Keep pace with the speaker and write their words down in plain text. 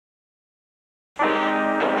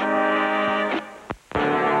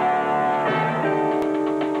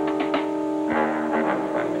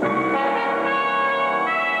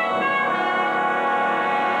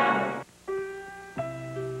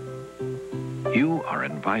You are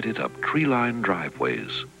invited up tree-lined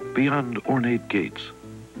driveways, beyond ornate gates,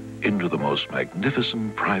 into the most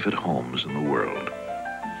magnificent private homes in the world.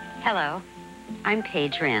 Hello, I'm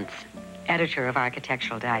Paige Rents, editor of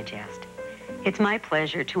Architectural Digest. It's my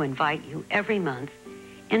pleasure to invite you every month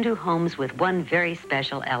into homes with one very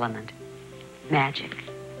special element, magic.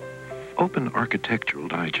 Open Architectural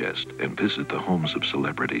Digest and visit the homes of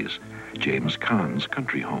celebrities. James Caan's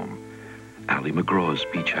country home, Ali McGraw's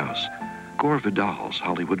beach house, Gore Vidal's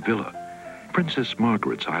Hollywood villa, Princess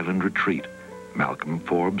Margaret's island retreat, Malcolm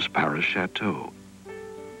Forbes' Paris chateau.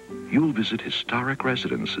 You'll visit historic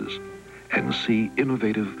residences and see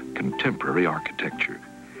innovative contemporary architecture.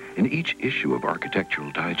 In each issue of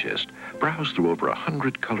Architectural Digest, browse through over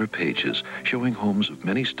 100 color pages showing homes of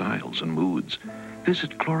many styles and moods.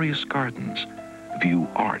 Visit glorious gardens, view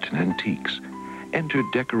art and antiques, enter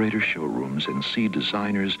decorator showrooms and see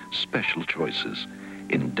designers' special choices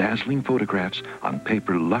in dazzling photographs on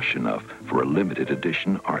paper lush enough for a limited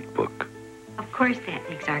edition art book. Of course, that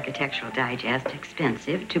makes Architectural Digest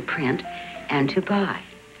expensive to print and to buy.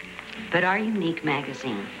 But our unique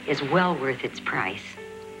magazine is well worth its price.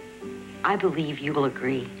 I believe you will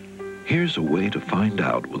agree. Here's a way to find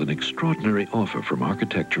out with an extraordinary offer from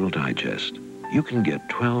Architectural Digest. You can get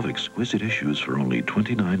 12 exquisite issues for only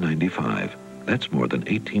 $29.95. That's more than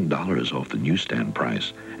 $18 off the newsstand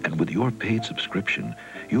price. And with your paid subscription,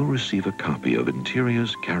 you'll receive a copy of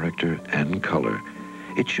Interiors, Character, and Color.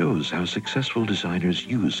 It shows how successful designers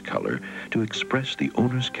use color to express the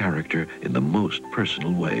owner's character in the most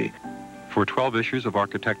personal way. For 12 issues of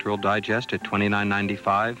Architectural Digest at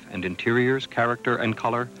 $29.95 and Interiors, Character, and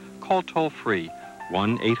Color, call toll-free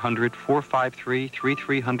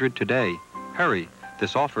 1-800-453-3300 today. Hurry,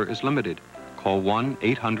 this offer is limited. Call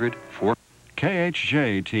 1-800-4...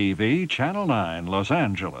 KHJ TV, Channel 9, Los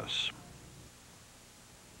Angeles.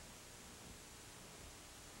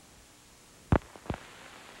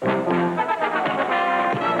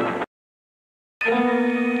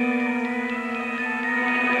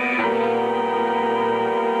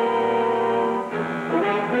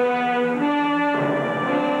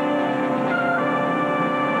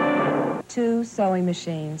 Two sewing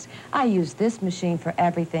machines. I use this machine for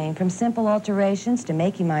everything, from simple alterations to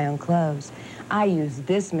making my own clothes. I use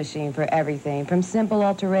this machine for everything, from simple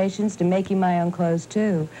alterations to making my own clothes,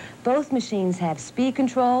 too. Both machines have speed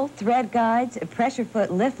control, thread guides, a pressure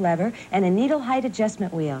foot lift lever, and a needle height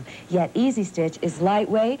adjustment wheel. Yet Easy Stitch is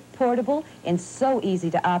lightweight, portable, and so easy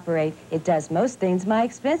to operate, it does most things my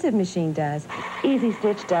expensive machine does. Easy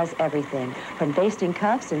Stitch does everything, from basting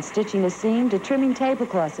cuffs and stitching a seam to trimming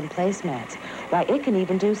tablecloths and placemats. Why, it can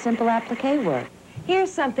even do simple applique work.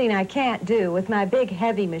 Here's something I can't do with my big,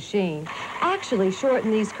 heavy machine. Actually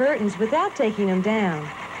shorten these curtains without taking them down.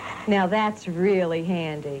 Now that's really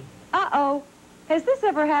handy. Uh-oh. Has this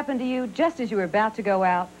ever happened to you just as you were about to go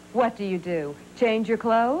out? What do? Change your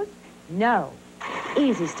clothes? No.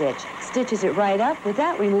 Easy Stitch stitches it right up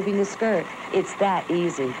without removing the skirt. It's that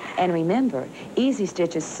easy. And remember, Easy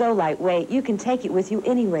Stitch is so lightweight, you can take it with you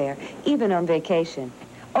anywhere, even on vacation.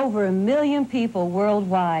 Over 1 million people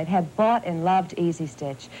worldwide have bought and loved Easy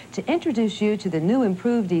Stitch. To introduce you to the new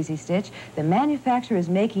improved Easy Stitch, the manufacturer is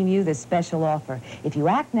making you this special offer. If you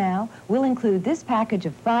act now, we'll include this package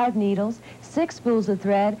of 5 needles, 6 spools of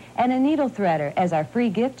thread, and a needle threader as our free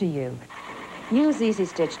gift to you. Use Easy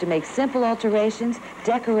Stitch to make simple alterations,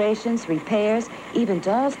 decorations, repairs, even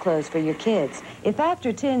doll's clothes for your kids. If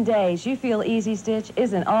after 10 days you feel Easy Stitch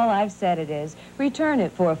isn't all I've said it is, return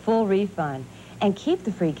it for a full refund. And keep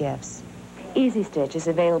the free gifts. Easy Stitch is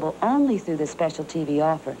available only through the special TV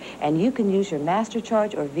offer, and you can use your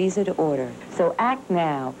MasterCharge or Visa to order. So act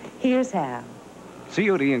now. Here's how.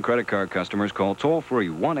 COD and credit card customers call toll-free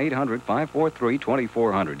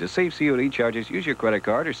 1-800-543-2400. To save COD charges, use your credit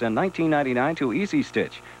card or send $19.99 to Easy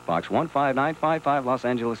Stitch, Box 15955, Los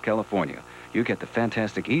Angeles, California. You get the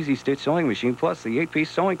fantastic Easy Stitch sewing machine plus the 8-piece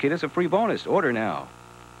sewing kit as a free bonus. Order now.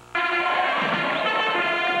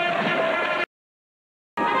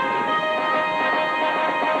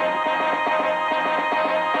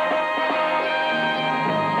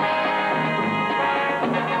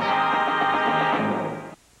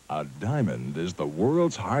 A diamond is the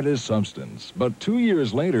world's hardest substance, but 2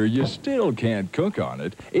 years later, you still can't cook on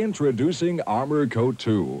it. Introducing Armor Coat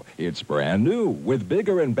 2. It's brand new, with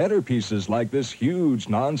bigger and better pieces like this huge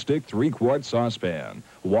non-stick 3-quart saucepan.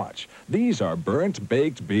 Watch, these are burnt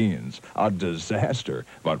baked beans. A disaster.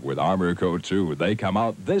 But with Armor Coat 2, they come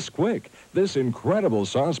out this quick. This incredible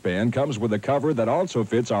saucepan comes with a cover that also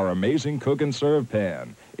fits our amazing cook and serve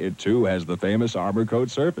pan. It, too, has the famous Armor Coat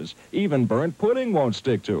surface. Even burnt pudding won't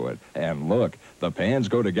stick to it. And look, the pans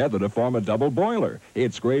go together to form a double boiler.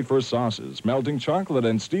 It's great for sauces, melting chocolate,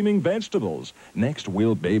 and steaming vegetables. Next,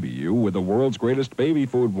 we'll baby you with the world's greatest baby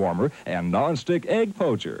food warmer and non-stick egg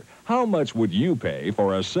poacher. How much would you pay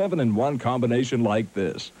for a 7-in-1 combination like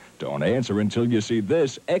this? Don't answer until you see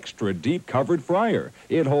this extra deep covered fryer.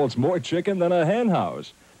 It holds more chicken than a hen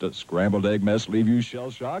house. Does scrambled egg mess leave you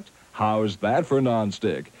shell-shocked? How's that for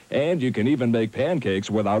non-stick? And you can even make pancakes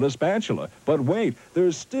without a spatula. But wait,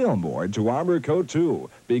 there's still more to Armor Coat 2,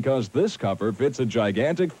 because this cover fits a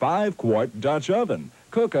gigantic 5-quart Dutch oven.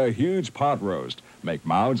 Cook a huge pot roast. Make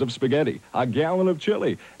mounds of spaghetti, a gallon of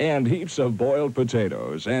chili, and heaps of boiled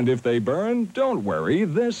potatoes. And if they burn, don't worry,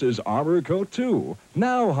 this is Armor Coat 2.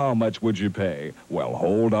 Now how much would you pay? Well,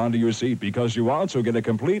 hold on to your seat, because you also get a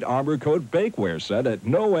complete Armor Coat bakeware set at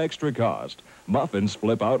no extra cost. Muffins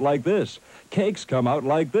flip out like this. Cakes come out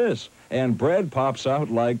like this. And bread pops out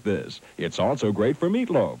like this. It's also great for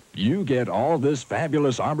meatloaf. You get all this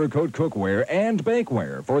fabulous Armor Coat cookware and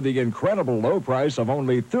bakeware for the incredible low price of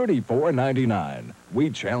only $34.99. We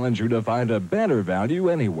challenge you to find a better value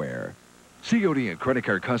anywhere. COD and credit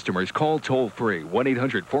card customers call toll-free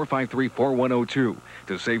 1-800-453-4102.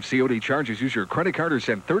 To save COD charges, use your credit card or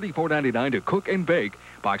send $34.99 to Cook and Bake,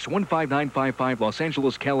 Box 15955, Los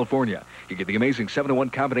Angeles, California. You get the amazing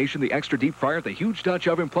 7-in-1 combination, the extra deep fryer, the huge Dutch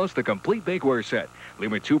oven, plus the complete bakeware set.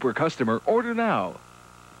 Limit 2 per customer. Order now.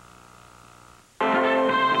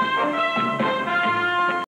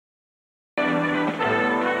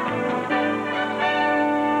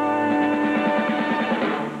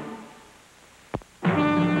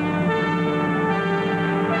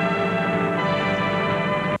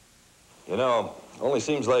 You know, only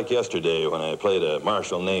seems like yesterday when I played a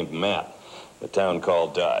marshal named Matt, a town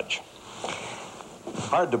called Dodge.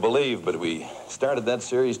 Hard to believe, but we started that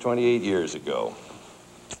series 28 years ago.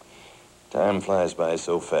 Time flies by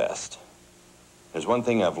so fast. There's one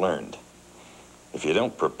thing I've learned. If you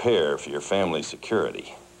don't prepare for your family's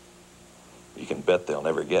security, you can bet they'll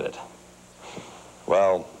never get it.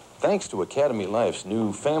 Well, thanks to Academy Life's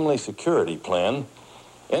new family security plan,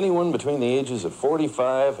 anyone between the ages of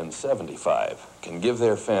 45 and 75 can give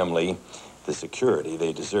their family the security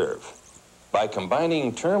they deserve. By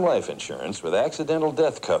combining term life insurance with accidental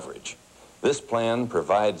death coverage, this plan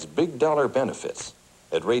provides big dollar benefits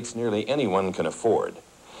at rates nearly anyone can afford.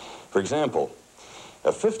 For example,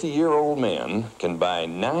 a 50-year-old man can buy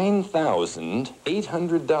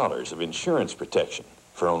 $9,800 of insurance protection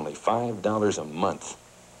for only $5 a month.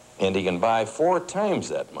 And he can buy 4 times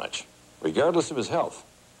that much, regardless of his health.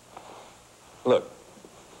 Look,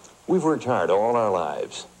 we've worked hard all our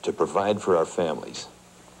lives to provide for our families.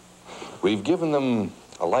 We've given them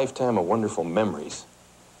a lifetime of wonderful memories.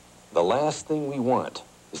 The last thing we want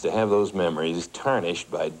is to have those memories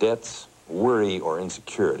tarnished by debts, worry, or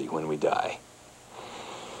insecurity when we die.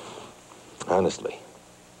 Honestly,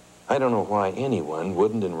 I don't know why anyone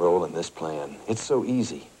wouldn't enroll in this plan. It's so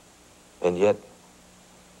easy, and yet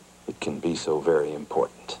it can be so very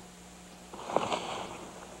important.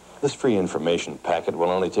 This free information packet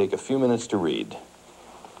will only take a few minutes to read.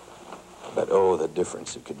 But oh, the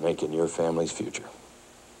difference it could make in your family's future.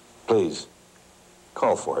 Please,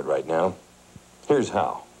 call for it right now. Here's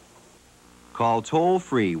how. Call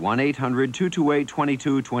toll-free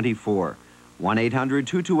 1-800-228-2224.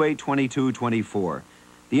 1-800-228-2224.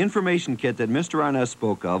 The information kit that Mr. Arness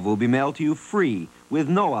spoke of will be mailed to you free with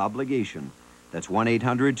no obligation. That's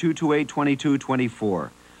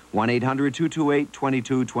 1-800-228-2224.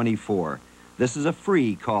 1-800-228-2224. This is a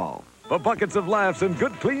free call. For buckets of laughs and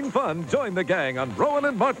good, clean fun, join the gang on Rowan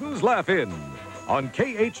and Martin's Laugh-In on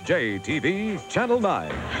KHJ TV, Channel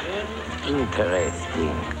 9.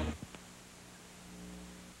 Interesting.